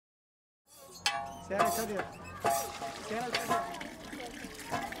The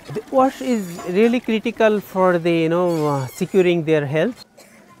wash is really critical for the securing their health.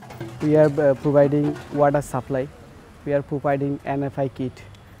 We are providing water supply, we are providing NFI kit,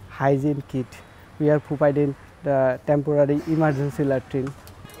 hygiene kit, we are providing the temporary emergency latrine,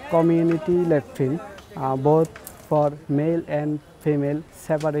 community latrine, both for male and female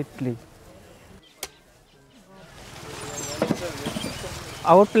separately.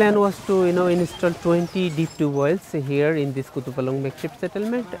 Our plan was to install 20 deep tube wells here in this Kutupalong makeshift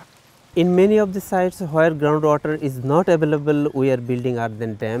settlement. In many of the sites where groundwater is not available, we are building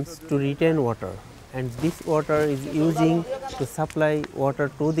earthen dams to retain water, and this water is using to supply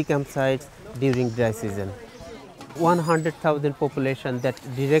water to the campsites during dry season. 100,000 population that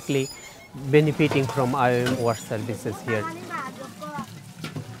directly benefiting from IOM water services here.